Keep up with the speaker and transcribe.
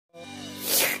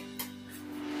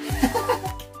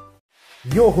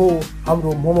यो हो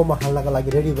हाम्रो मोमोमा हाल्नका लागि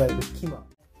रेडी भएको किमा।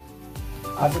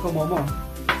 आजको मोमो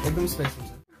एकदम स्पेशल छ।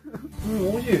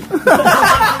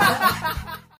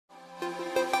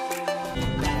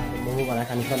 मोमो बनाएर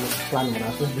खाने प्लान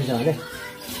बनाएको छु दुईजनाले।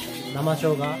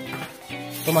 नमाचौगा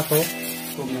टोमाटो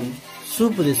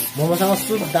सुप दिस मोमोसँग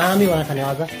सुप दामी बनाएर खाने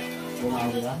आज।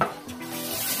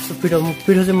 पिठो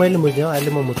चाहिँ मैले मुझ्दिनँ,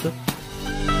 अहिले म मुझ्छु।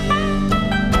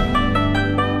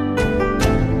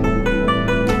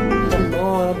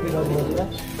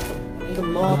 एकदम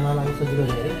नरम लाग्छ सजिलो छ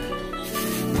अरे।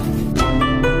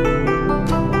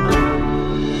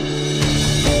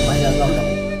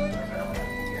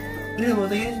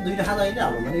 दुईटा हात अहिले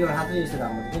हाल्नु भने एउटा हात चाहिँ यसरी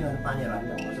हाल्नु किनभने पानीहरू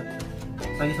हालेर हाल्नुपर्छ।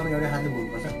 सकेसम्म एउटै हातले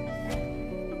भुल्नुपर्छ।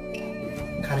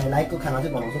 खाने लायकको खाना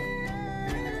चाहिँ बनाउँछु।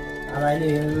 अब अहिले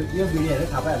यो भिडियोहरू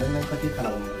थाहा पाइहाल्यो मैले कति खाना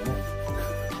बनाउँछु होइन।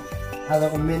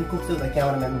 आजको मेन कुक चाहिँ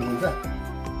क्यामेराम्यान हुनुहुन्छ।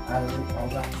 आज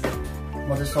आउँछ म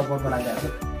चाहिँ सपोर्टमा लागिरहेको छु।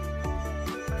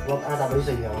 वक आधा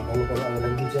भइसक्यो अब भन्नुपर्छ। अब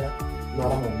मिल्छ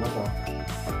नरम हुनु छ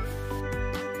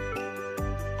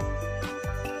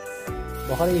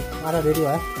भर्खरै आधा रेडी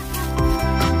भयो।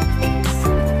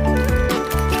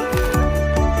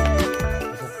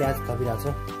 प्याज थपिरहेको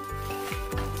छु।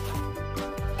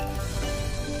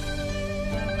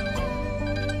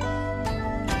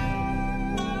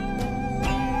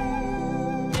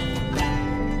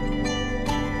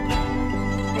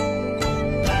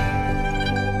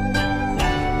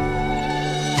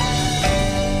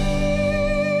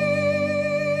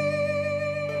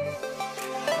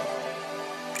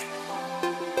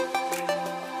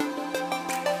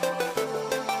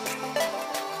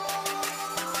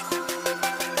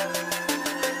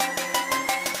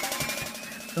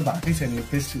 बाँकी छैन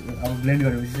पेस्ट अब ब्लेन्ड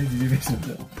गरेपछि चाहिँ जिजी पेस्ट हुन्छ।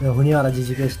 यो हुनेवाला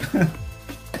जिजी पेस्ट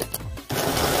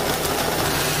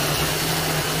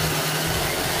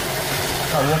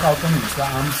वर्कआउट पनि हुन्छ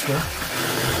आर्म्सको।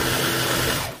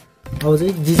 अब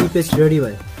चाहिँ जिजी पेस्ट रेडी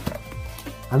भयो।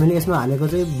 हामीले यसमा हालेको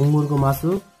चाहिँ बुङ्गुरको मासु,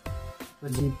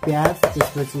 त्यसपछि प्याज,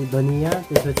 त्यसपछि धनियाँ,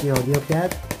 त्यसपछि हरियो प्याज,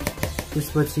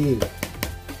 त्यसपछि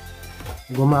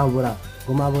गोमाबुरा।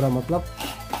 गोमाबुरा मतलब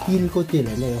तिलको तेल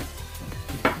होइन यो,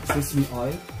 सेसमी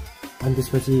ओइल। अनि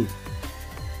त्यसपछि यो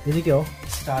चाहिँ के हो?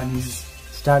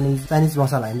 चाइनिज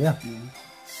मसला होइन यो।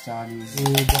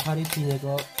 भर्खरै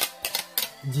किनेको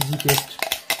जिजी पेस्ट,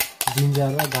 जिन्जर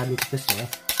र गार्लिक पेस्ट हो।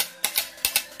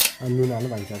 अनि नुन हाल्नु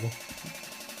भन्छ अब।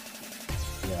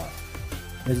 यो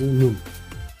चाहिँ नुन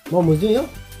म मुझ्छु यो।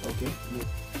 ओके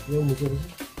यो मुझेपछि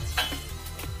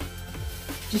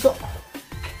चिसो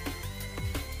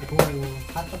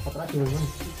हात त खतरा किन्नु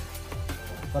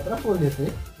खतरा पोल्ने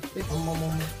चाहिँ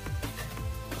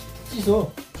चिसो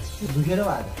दुखेर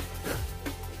आएको।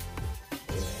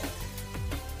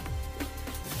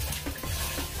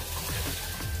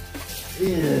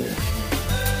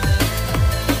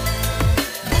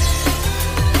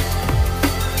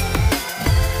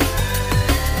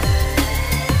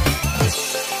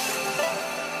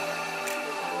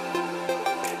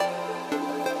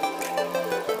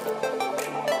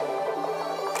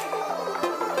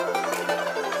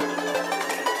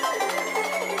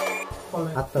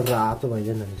 हात त रातो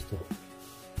भइदिएन यस्तो।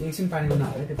 एकछिन पानीमा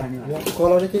नहाल्यो त्यो पानीमा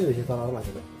कलरै त्यही भएछ कलर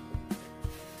माथि।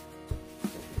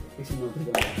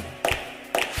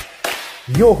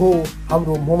 यो हो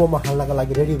हाम्रो मोमोमा हाल्नका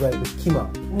लागि रेडी भएको किमा।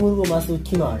 मुर्गो मासु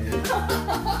किमा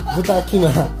बुटा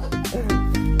किमा।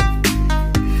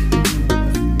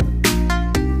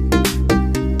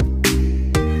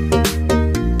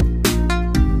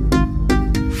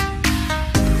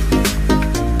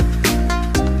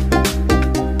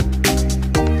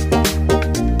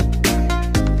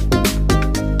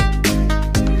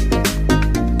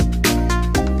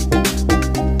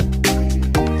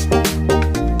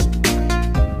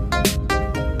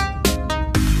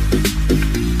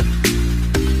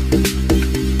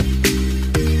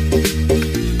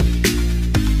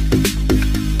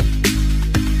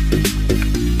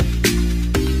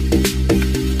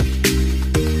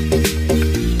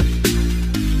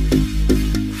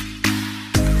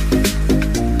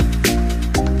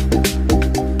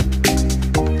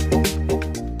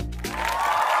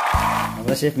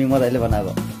 शेफ निमदाले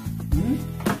बनाएको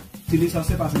चिली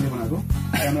ससै पासले बनाएको।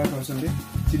 क्यामेरा पर्सनले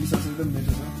चिली सस एकदम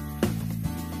मिठो छ।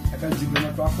 एकदम जिब्रोमा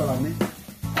टक्क लाग्ने।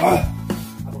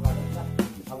 अबोगाडो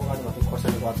माथि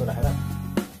खोर्सानी गर्छ राखेर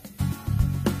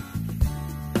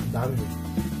दामी।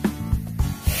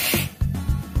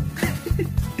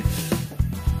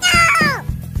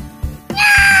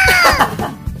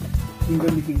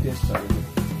 फिङ्गर लिकिङ टेस्ट छ।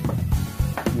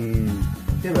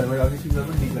 त्यही भएर मैले अघि फिङ्गर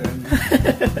पनि लिक लगाएँ।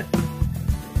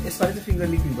 यसपालि चाहिँ फिङ्गर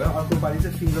लिकिङ भयो, अर्को पालि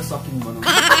चाहिँ फिङ्गर सकिङ बनाउँ।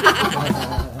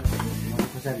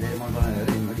 साथ धेरै मन पराउने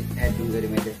गरे मैले एड पनि गरेँ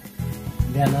मैले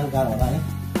बिहान गाह्रो होला है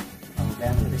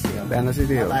बिहान त्यस्तै हो बिहान चाहिँ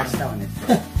त्यही हो लास्टा भने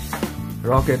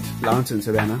रकेट लन्च हुन्छ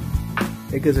बिहान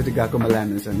एकैचोटि गएकोमा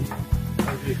ल्यान्ड हुन्छ नि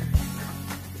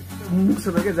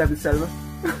सुन के जाति स्टाइलमा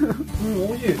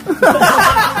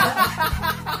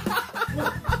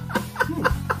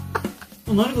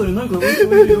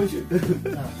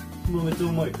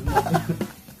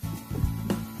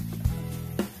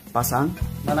पासाङ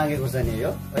ननागेको छ नि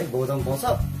यो है गौतम पाउँछ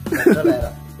ल्याएर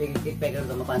एक प्याकेट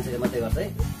जम्मा 500 मात्रै गर्छ है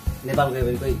नेपाल गयो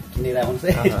भने कोही किनेर आउँछ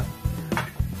है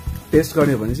टेस्ट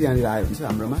गर्ने भने चाहिँ यहाँनिर आयो भने चाहिँ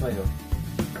हाम्रोमा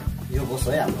यो बस्छ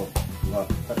है हाम्रो घर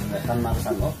सानमा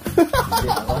सान हो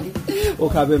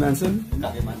ओखाबे मान्छन्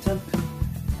काफे मान्छन्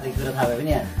अनि कुरा थाहा भयो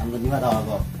भने हाम्रो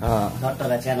निमादावाको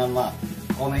घट्टलाई च्यानलमा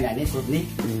कमेन्ट हाने सोध्ने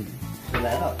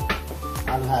ल्याएर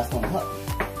आलु खास हुन्छ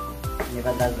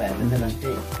नेपाल दाजुभाइहरूले चाहिँ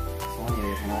लास्टै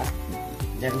सँगै खाना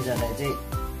जापानिजहरूलाई चाहिँ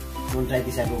don't try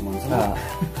this at home भन्छ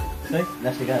है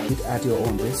लास्टै at your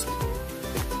own risk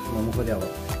momo खोले अब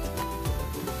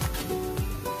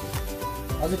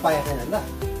अझै पाएको छैन ल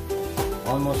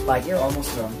अलमोस्ट पाक्यो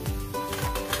अलमोस्ट रन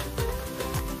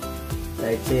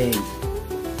चाहिँ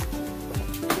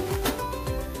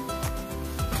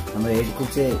हाम्रो हेड कुक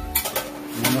चाहिँ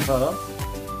मोमो सर हो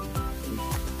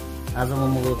आज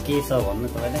मोमोको के छ भन्नु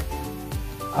तपाईँले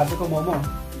आजको मोमो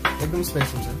एकदम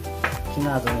स्पेसल छ किन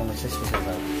आज मोमो चाहिँ स्पेसल छ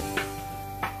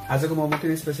आजको मोमो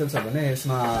किन स्पेसल छ भने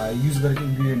यसमा युज गरेको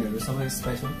इन्ग्रिडियन्टहरू सबै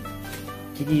स्पेसल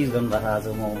के युज गर्नुभएको छ आज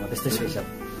मोमोमा त्यस्तै स्पेसल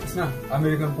यसमा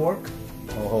अमेरिकन पोर्क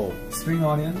हो स्प्रिङ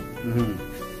अनियन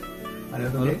अनि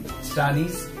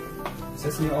स्टानिज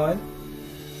सेसमी ओइल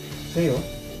त्यही हो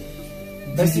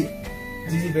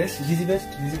जिजी बेस्ट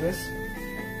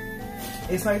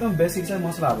यसमा एकदम बेसिक चाहिँ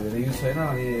मसलाहरू धेरै युज छैन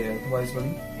अनि वाइज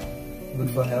पनि गुड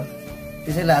फर हेल्थ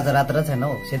त्यसैले आज रात छैन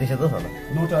हौ सेतो सेतो छ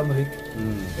नो टर्मरिक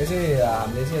यो चाहिँ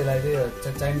हामीले चाहिँ यसलाई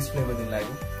चाहिँ चाइनिज फ्लेभर दिन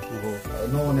लागेको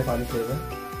no Nepali flavour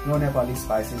no Nepali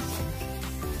spices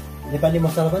Nepali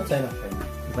मसला पनि छैन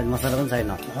नेपाली मसला पनि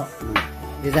छैन यो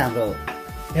चाहिँ हाम्रो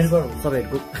हेल्पर सबै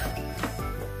कुक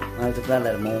मलाई चाहिँ पुरा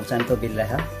लगाएर मोमो चान्तो बिल्ला आज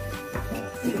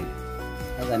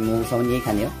हामी मोमोसँग यही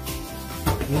खाने हो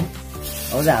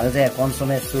अब चाहिँ हाम्रो चाहिँ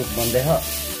कन्सोमे सुप भन्दैछ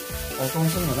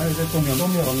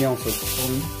टोमियम सुप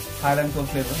थाइल्यान्डको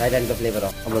फ्लेभर हो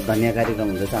अब धनियाँ कार्यक्रम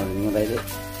हुँदैछ हाम्रो निमादाइले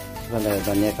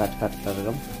धनियाँ काट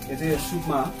कार्यक्रम यो चाहिँ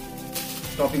सुपमा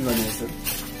टपिङ गर्ने जस्तो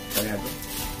धनियाँको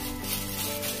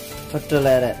छोटो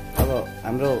ल्याएर अब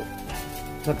हाम्रो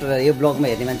छोटो यो ब्लगमा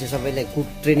हेर्ने मान्छे सबैले कुक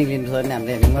ट्रेनिङ लिनु छ भने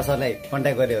हामीले हेमिङमा सरलाई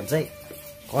कन्ट्याक्ट गऱ्यो भने चाहिँ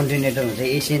कन्टिनेन्टल हुन्छ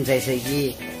एसियन चाहिन्छ कि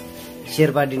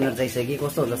शेर्पा डिनर चाहिन्छ कि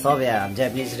कस्तो हुन्छ सब यहाँ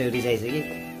जापानिज रेउरी चाहिन्छ कि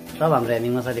तब हाम्रो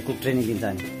हेमिङमा सरले कुक ट्रेनिङ दिन्छ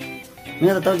नि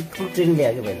मेरो त तपाईँले कुक ट्रेनिङ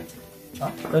ल्यायो कि पहिला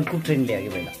तपाईँले कुक ट्रेनिङ ल्यायो कि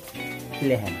पहिला के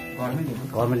ल्याएन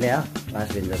घरमा ल्यायो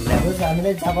लास्ट दिन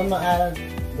हामीले जापानमा आएर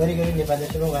गरी नेपाली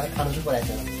रेस्टुरेन्टमा गएर खानु चाहिँ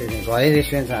पराएको छ घरै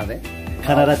रेस्टुरेन्ट छ हाम्रै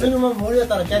खाना रात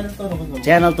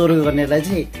च्यानल तोर्को गर्नेलाई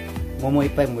चाहिँ मोमो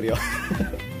इप्पाइ मुर्यो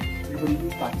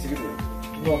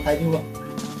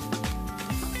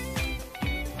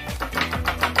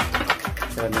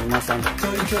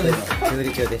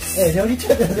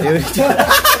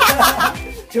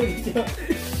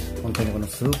本当にこの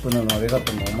スープの鍋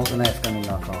方もうまくないですかみん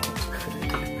な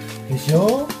でし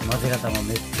ょ混ぜ方も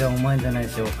めっちゃうまいんじゃない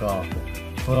でしょうか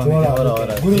ほら見てほらほ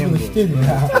らぐるぐるしてる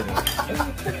な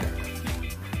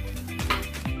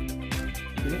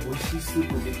美味しいスー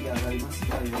プ出来上がりまし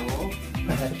たよ。来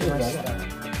ました。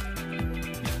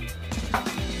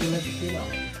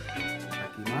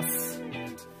います。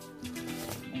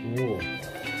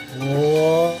おお。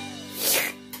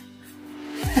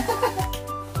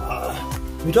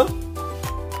見た？い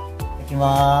き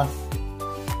ます。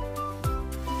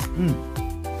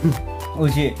美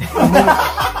味しい。いた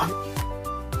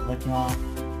だきます。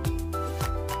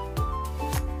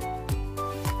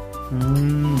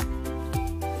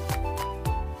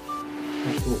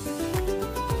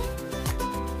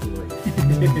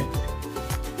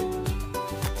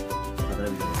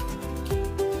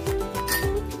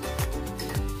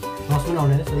सस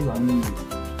बनाउने सही भयो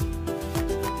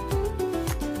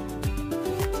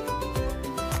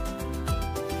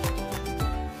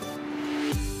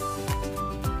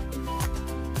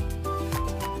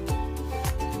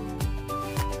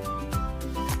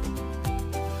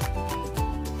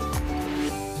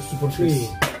सुपर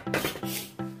स्वीट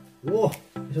ओ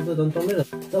यसो त झन् टम्मै रहेछ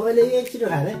तपाईँले एकचोटि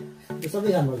खाने यो सबै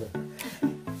खानुपर्छ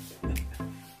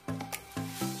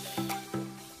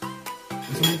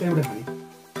त्यहीबाट खाने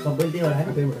सबैले त्यहीबाट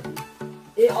खाने त्यहीबाट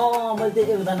ए मैले त्यो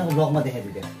एकजनाको ब्लगमा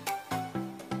देखाइदिएको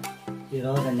त्यो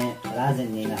राजन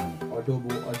नेना अडोबो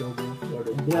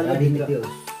त्यो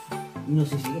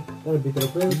इनोसेसी के तर भित्र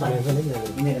पुरै पालेको छ नि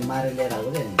किनभने यिनीहरूले मारेर ल्याएर आएको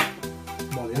क्या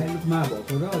भनेमा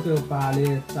भएको र त्यो पाले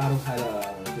चारो खाएर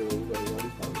त्यो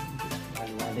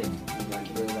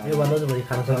यो भन्दा चाहिँ भोलि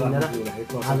खान सकिँदैन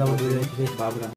आजको भिडियो यति बाबुरा